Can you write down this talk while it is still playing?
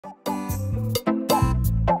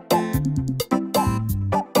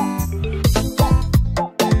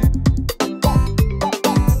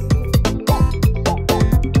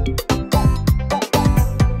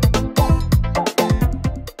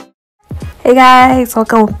Hey guys,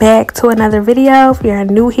 welcome back to another video. If you're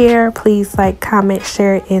new here, please like, comment,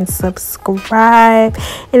 share, and subscribe.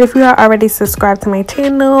 And if you are already subscribed to my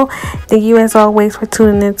channel, thank you as always for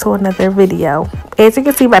tuning in to another video. As you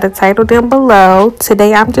can see by the title down below,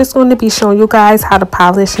 today I'm just going to be showing you guys how to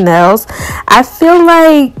polish nails. I feel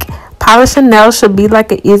like polishing nails should be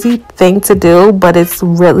like an easy thing to do, but it's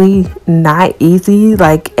really not easy,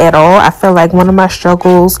 like at all. I feel like one of my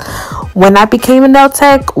struggles when I became a nail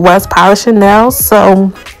tech was polishing nails.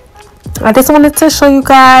 So I just wanted to show you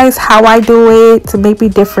guys how I do it to maybe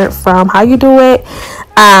different from how you do it.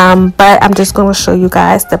 But I'm just going to show you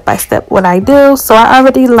guys step by step what I do. So I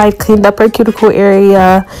already like cleaned up her cuticle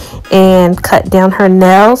area and cut down her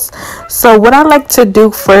nails. So what I like to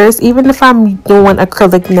do first, even if I'm doing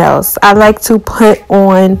acrylic nails, I like to put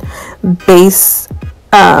on base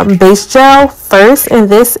gel first, and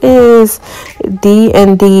this is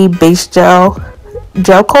D&D base gel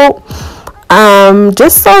coat.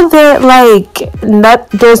 Just so that like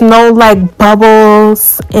there's no like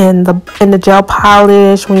bubbles in the gel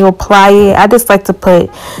polish when you apply it. I just like to put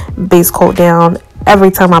base coat down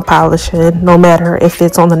every time I polish it, no matter if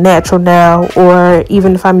it's on the natural nail or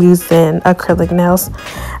even if I'm using acrylic nails.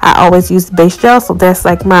 I always use base gel, so that's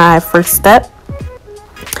like my first step.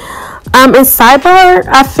 In sidebar,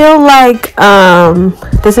 I feel like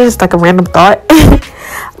this is just like a random thought.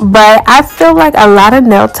 But I feel like a lot of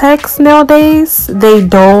nail techs nowadays, they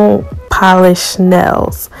don't polish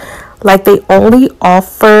nails. Like they only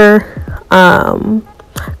offer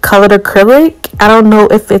colored acrylic. I don't know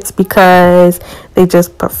if it's because they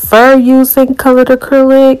just prefer using colored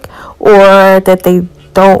acrylic or that they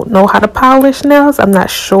don't know how to polish nails. I'm not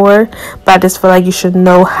sure, but I just feel like you should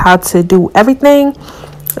know how to do everything.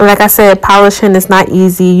 Like I said, polishing is not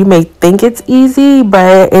easy. You may think it's easy,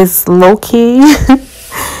 but it's low-key.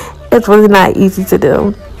 It's really not easy to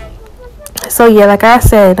do. So yeah, like I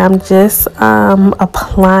said, I'm just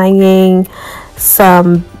applying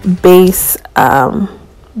some base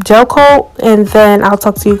gel coat, and then I'll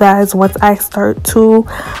talk to you guys once I start to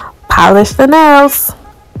polish the nails.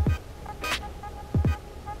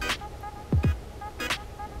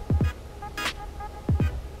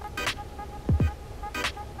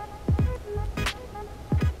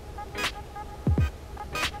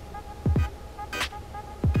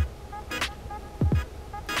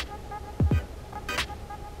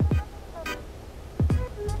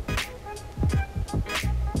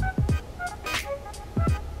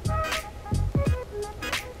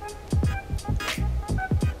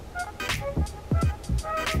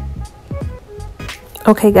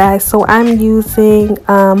 Okay guys, so I'm using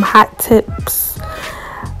Hot Tips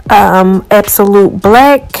Absolute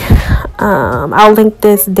Black. I'll link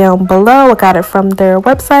this down below. I got it from their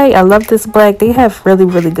website. I love this black. They have really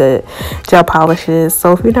good gel polishes,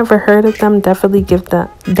 so if you've never heard of them, definitely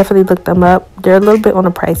look them up. They're a little bit on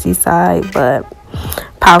the pricey side, but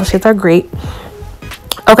polishes are great.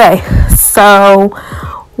 Okay, so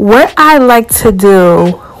what I like to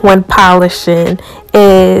do when polishing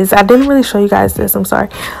is, I didn't really show you guys this, I'm sorry,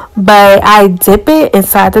 but I dip it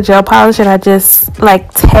inside the gel polish and I just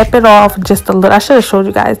like tap it off just a little. I should have showed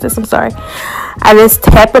you guys this, I'm sorry. I just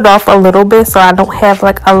tap it off a little bit so I don't have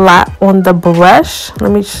like a lot on the brush.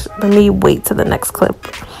 Let me wait to the next clip.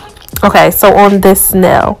 Okay, so on this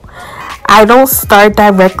nail, I don't start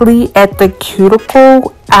directly at the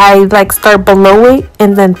cuticle. I like start below it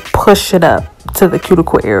and then push it up to the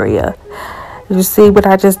cuticle area. You see what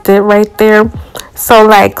I just did right there? So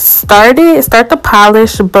like start the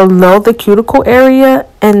polish below the cuticle area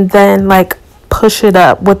and then like push it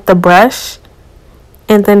up with the brush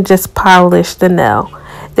and then just polish the nail.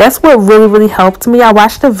 That's what really helped me. I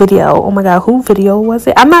watched a video. Oh my god, whose video was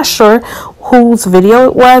it? I'm not sure whose video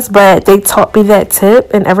it was, but they taught me that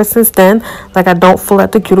tip, and ever since then, like, I don't fill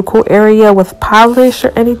out the cuticle area with polish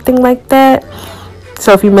or anything like that.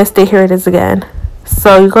 So if you missed it, here it is again.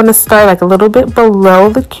 So you're going to start like a little bit below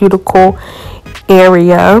the cuticle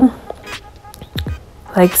area,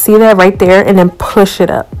 like see that right there, and then push it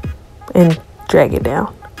up and drag it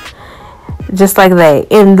down just like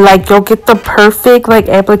that, and like you'll get the perfect like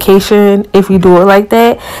application if you do it like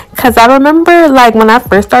that. Because I remember like when I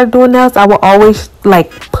first started doing nails, I would always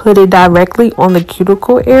like put it directly on the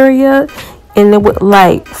cuticle area and it would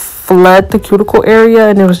like flood the cuticle area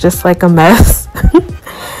and it was just like a mess.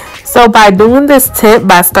 So by doing this tip,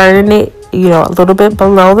 by starting it, you know, a little bit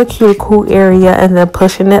below the cuticle area and then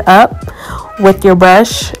pushing it up with your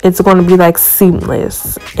brush, it's going to be like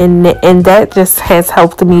seamless, and that just has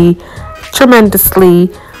helped me tremendously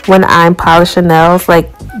when I'm polishing nails.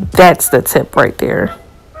 Like, that's the tip right there.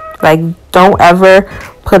 Like, don't ever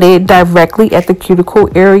Put it directly at the cuticle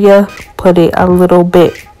area. Put it a little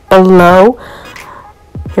bit below.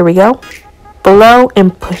 Here we go. Below,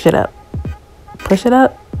 and push it up. Push it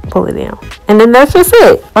up, pull it down. And then that's just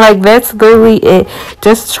it. Like, that's literally it.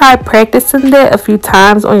 Just try practicing that a few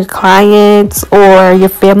times on your clients or your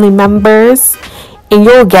family members, and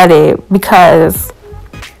you'll get it. Because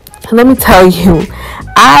let me tell you,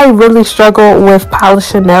 I really struggled with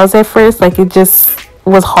polishing nails at first. Like, it just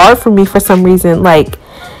was hard for me for some reason. Like,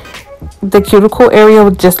 the cuticle area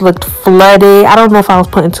just looked flooded. I don't know if I was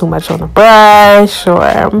putting too much on the brush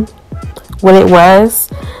or what it was,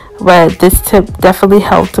 but this tip definitely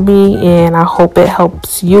helped me, and I hope it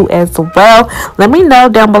helps you as well. Let me know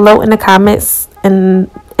down below in the comments, in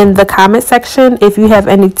the comment section, if you have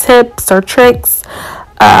any tips or tricks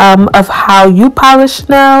of how you polish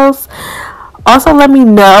nails. Also, let me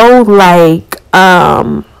know, like,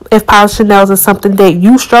 if polishing nails is something that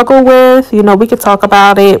you struggle with. You know, we could talk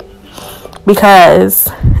about it, because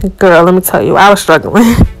girl, let me tell you, I was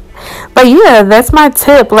struggling. But yeah, that's my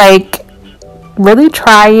tip. Like, really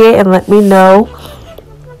try it and let me know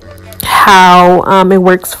how it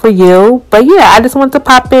works for you. But yeah, I just wanted to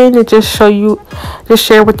pop in and just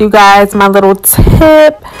share with you guys my little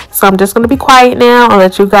tip. So I'm just going to be quiet now and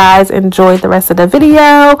let you guys enjoy the rest of the video.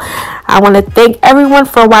 I want to thank everyone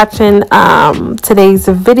for watching today's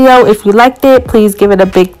video. If you liked it, please give it a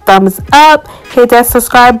big thumbs up, hit that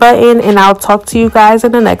subscribe button, and I'll talk to you guys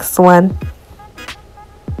in the next one.